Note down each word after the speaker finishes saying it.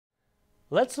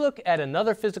Let's look at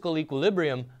another physical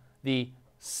equilibrium, the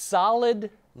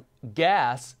solid-gas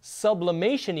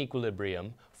sublimation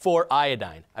equilibrium for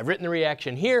iodine. I've written the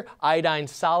reaction here, iodine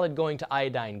solid going to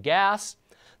iodine gas.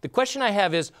 The question I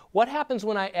have is, what happens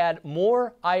when I add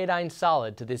more iodine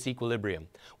solid to this equilibrium?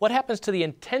 What happens to the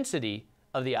intensity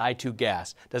of the I2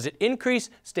 gas? Does it increase,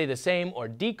 stay the same, or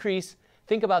decrease?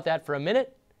 Think about that for a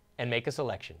minute and make a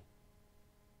selection.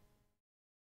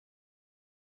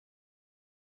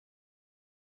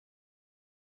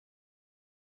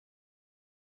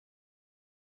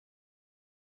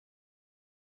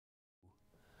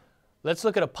 Let's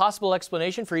look at a possible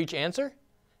explanation for each answer.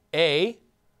 A,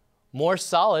 more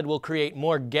solid will create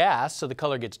more gas, so the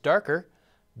color gets darker.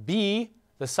 B,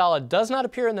 the solid does not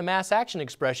appear in the mass action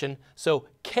expression, so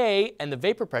K and the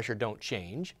vapor pressure don't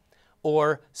change.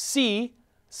 Or C,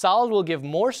 solid will give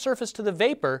more surface to the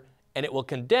vapor and it will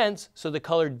condense, so the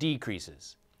color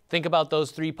decreases. Think about those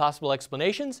three possible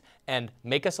explanations and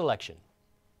make a selection.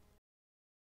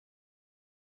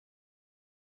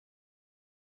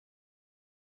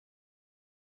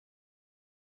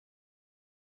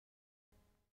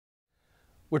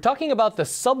 We're talking about the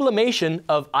sublimation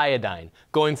of iodine,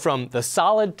 going from the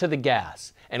solid to the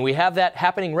gas. And we have that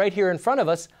happening right here in front of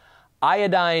us.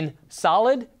 Iodine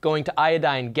solid going to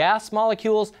iodine gas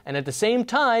molecules, and at the same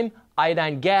time,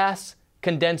 iodine gas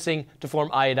condensing to form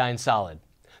iodine solid.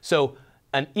 So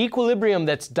an equilibrium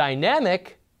that's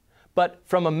dynamic, but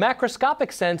from a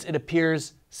macroscopic sense, it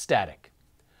appears static.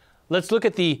 Let's look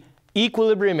at the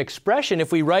equilibrium expression.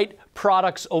 If we write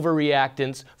products over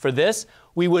reactants for this,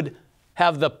 we would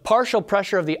have the partial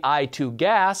pressure of the I2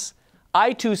 gas.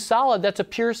 I2 solid, that's a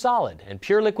pure solid, and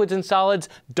pure liquids and solids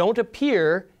don't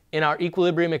appear in our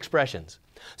equilibrium expressions.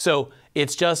 So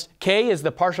it's just K is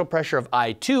the partial pressure of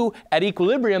I2. At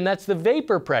equilibrium, that's the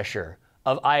vapor pressure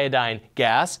of iodine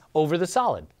gas over the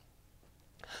solid.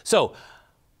 So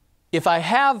if I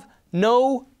have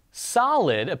no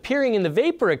solid appearing in the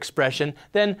vapor expression,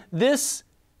 then this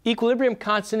equilibrium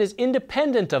constant is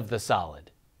independent of the solid.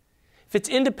 If it's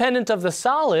independent of the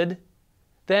solid,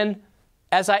 then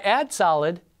as I add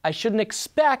solid, I shouldn't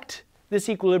expect this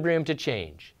equilibrium to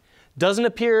change. Doesn't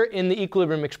appear in the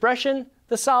equilibrium expression,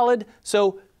 the solid,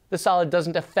 so the solid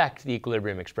doesn't affect the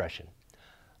equilibrium expression.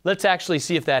 Let's actually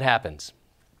see if that happens.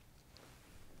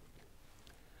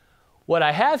 What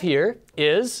I have here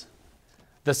is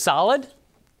the solid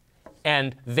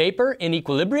and vapor in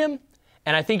equilibrium,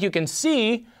 and I think you can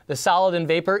see the solid and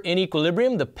vapor in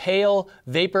equilibrium, the pale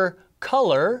vapor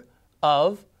color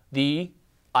of the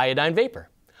iodine vapor.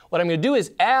 What I'm going to do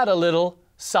is add a little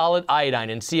solid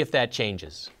iodine and see if that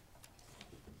changes.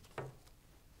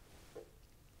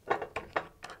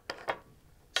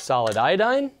 Solid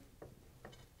iodine.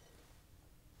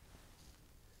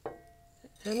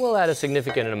 And we'll add a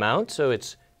significant amount so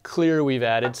it's clear we've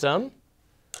added some.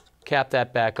 Cap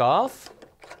that back off.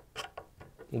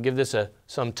 We'll give this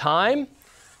some time,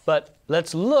 but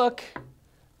let's look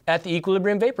at the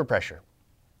equilibrium vapor pressure.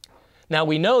 Now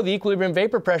we know the equilibrium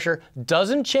vapor pressure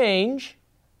doesn't change.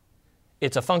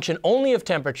 It's a function only of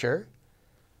temperature.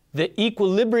 The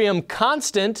equilibrium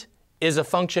constant is a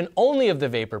function only of the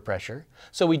vapor pressure,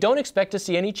 so we don't expect to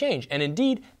see any change. And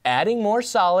indeed, adding more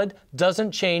solid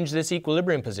doesn't change this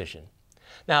equilibrium position.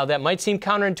 Now that might seem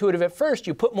counterintuitive at first.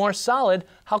 You put more solid,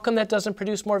 how come that doesn't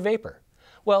produce more vapor?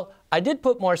 Well, I did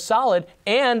put more solid,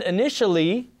 and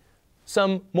initially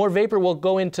some more vapor will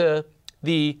go into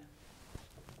the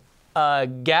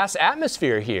gas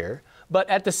atmosphere here, but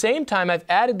at the same time I've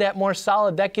added that more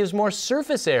solid. That gives more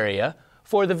surface area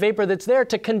for the vapor that's there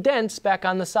to condense back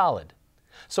on the solid.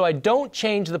 So I don't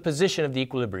change the position of the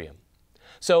equilibrium.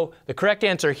 So the correct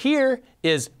answer here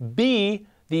is B,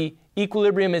 the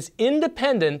equilibrium is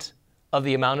independent of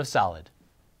the amount of solid.